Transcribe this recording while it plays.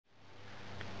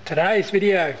Today's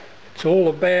video, it's all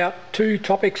about two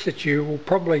topics that you will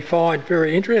probably find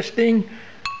very interesting.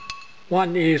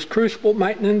 One is crucible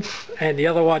maintenance and the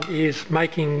other one is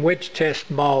making wedge test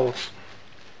moulds.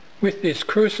 With this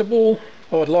crucible,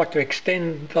 I would like to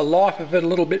extend the life of it a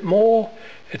little bit more.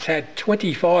 It's had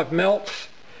 25 melts,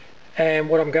 and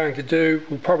what I'm going to do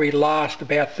will probably last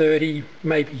about 30,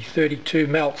 maybe 32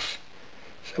 melts.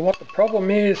 So what the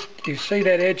problem is, you see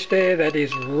that edge there? That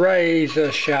is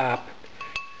razor sharp.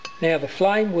 Now the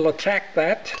flame will attack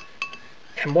that,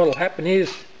 and what will happen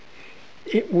is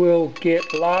it will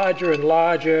get larger and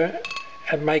larger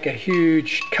and make a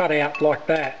huge cutout like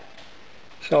that.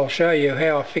 So I'll show you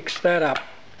how I fix that up.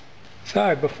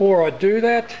 So before I do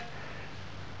that,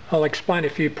 I'll explain a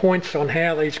few points on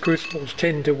how these crucibles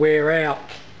tend to wear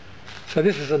out. So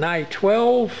this is an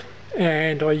A12,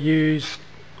 and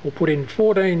I'll put in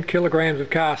 14 kilograms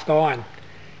of cast iron,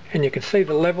 and you can see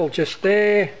the level just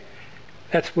there.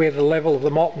 That's where the level of the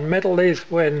molten metal is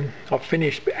when I've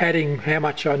finished adding how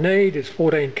much I need is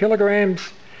 14 kilograms,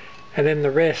 and then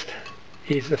the rest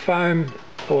is the foam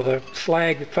or the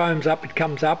slag that foams up. It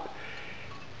comes up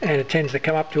and it tends to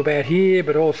come up to about here,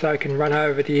 but also can run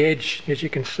over the edge, as you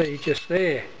can see just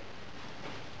there.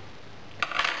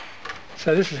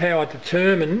 So this is how I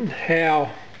determine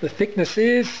how the thickness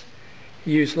is.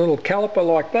 Use a little caliper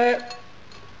like that.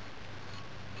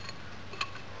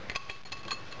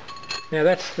 Now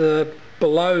that's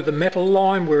below the metal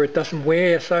line where it doesn't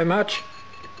wear so much,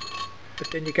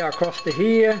 but then you go across to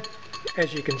here.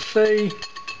 As you can see,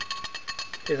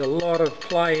 there's a lot of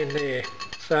play in there,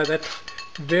 so that's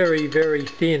very, very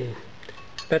thin.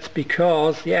 That's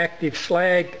because the active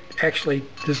slag actually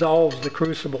dissolves the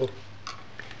crucible.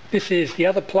 This is the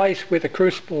other place where the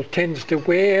crucible tends to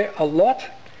wear a lot,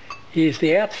 is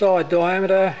the outside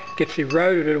diameter gets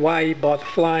eroded away by the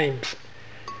flames,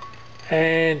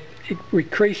 and it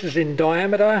increases in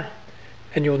diameter.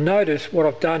 And you'll notice what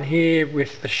I've done here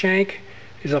with the shank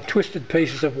is I've twisted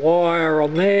pieces of wire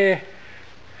on there,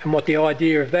 and what the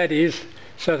idea of that is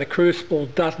so the crucible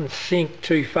doesn't sink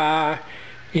too far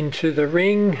into the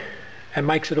ring and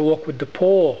makes it awkward to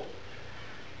pour.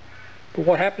 But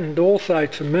what happened also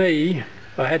to me,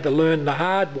 I had to learn the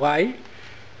hard way,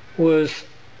 was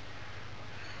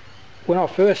when I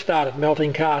first started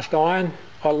melting cast iron,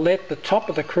 I let the top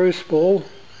of the crucible,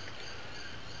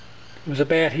 it was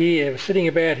about here, it was sitting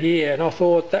about here, and I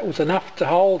thought that was enough to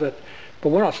hold it. But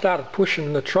when I started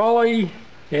pushing the trolley,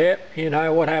 yeah, you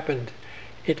know what happened.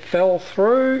 It fell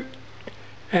through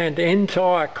and the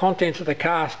entire contents of the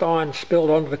cast iron spilled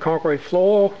onto the concrete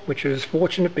floor, which was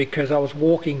fortunate because I was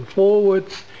walking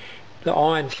forwards. The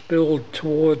iron spilled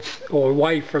towards or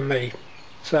away from me,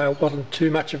 so it wasn't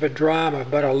too much of a drama,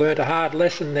 but I learned a hard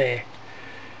lesson there.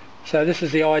 So this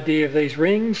is the idea of these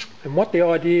rings, and what the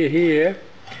idea here,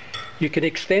 you can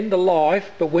extend the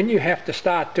life, but when you have to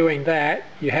start doing that,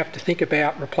 you have to think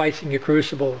about replacing your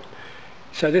crucible.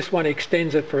 So this one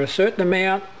extends it for a certain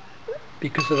amount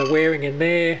because of the wearing in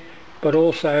there, but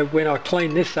also when I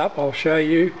clean this up, I'll show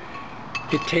you,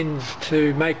 it tends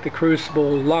to make the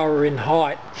crucible lower in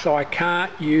height, so I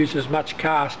can't use as much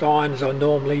cast iron as I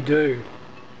normally do.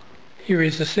 Here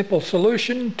is a simple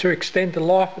solution to extend the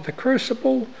life of the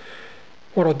crucible.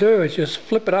 What I'll do is just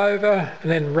flip it over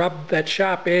and then rub that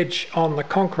sharp edge on the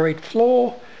concrete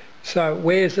floor so it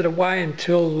wears it away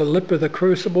until the lip of the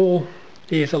crucible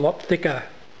is a lot thicker.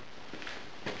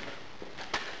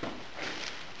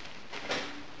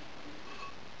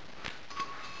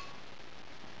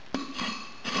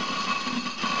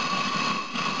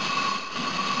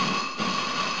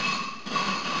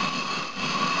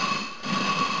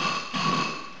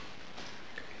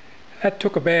 That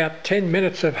took about 10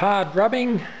 minutes of hard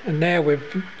rubbing, and now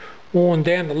we've worn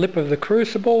down the lip of the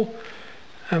crucible.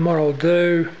 And what I'll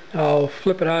do, I'll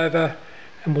flip it over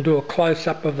and we'll do a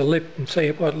close-up of the lip and see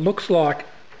what it looks like.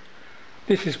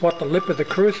 This is what the lip of the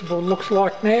crucible looks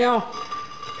like now.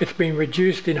 It's been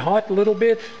reduced in height a little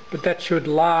bit, but that should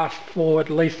last for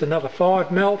at least another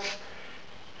 5 melts,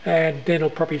 and then it'll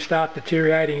probably start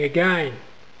deteriorating again.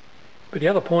 But the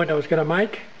other point I was going to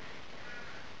make,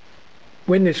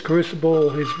 when this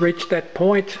crucible has reached that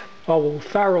point, I will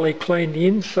thoroughly clean the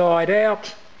inside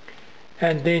out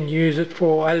and then use it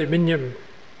for aluminium.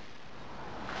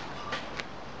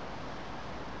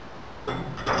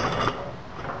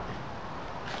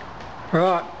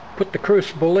 Right, put the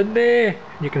crucible in there,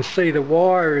 and you can see the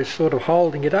wire is sort of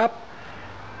holding it up,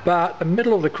 but the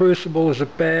middle of the crucible is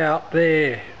about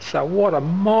there. So what I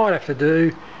might have to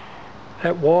do,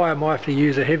 that wire might have to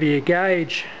use a heavier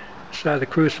gauge so the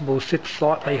crucible sits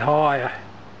slightly higher.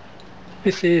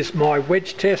 This is my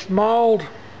wedge test mould.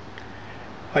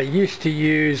 I used to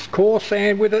use coarse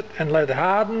sand with it and let it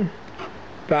harden,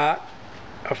 but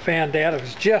I found out it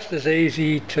was just as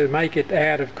easy to make it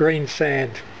out of green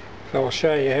sand. So I'll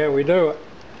show you how we do it.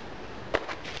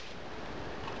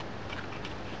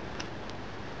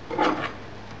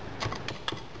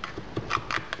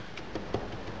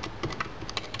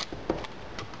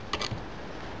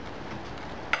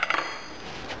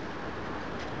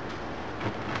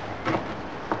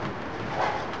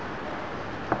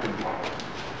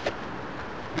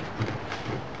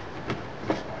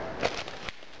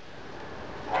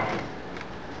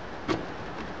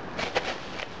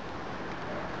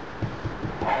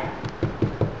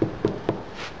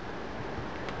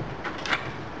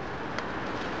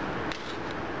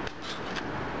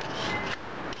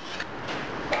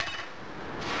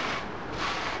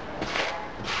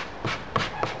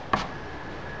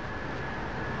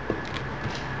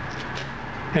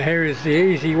 And here is the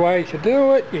easy way to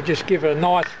do it. You just give it a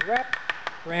nice wrap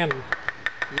around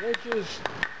the edges.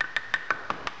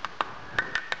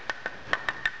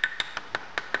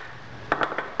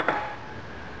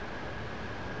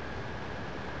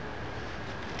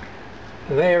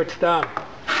 And there it's done.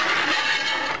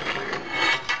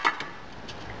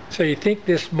 So you think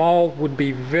this mould would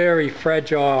be very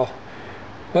fragile.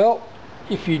 Well,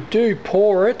 if you do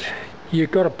pour it,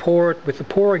 you've got to pour it with the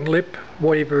pouring lip.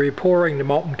 Whatever you're pouring the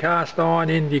molten cast iron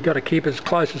in, you've got to keep it as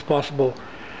close as possible.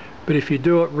 But if you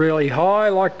do it really high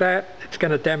like that, it's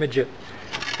going to damage it.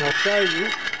 And I'll show you.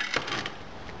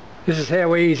 This is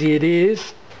how easy it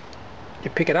is.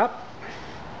 You pick it up.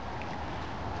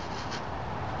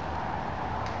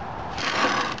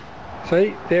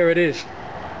 See, there it is.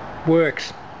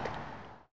 Works.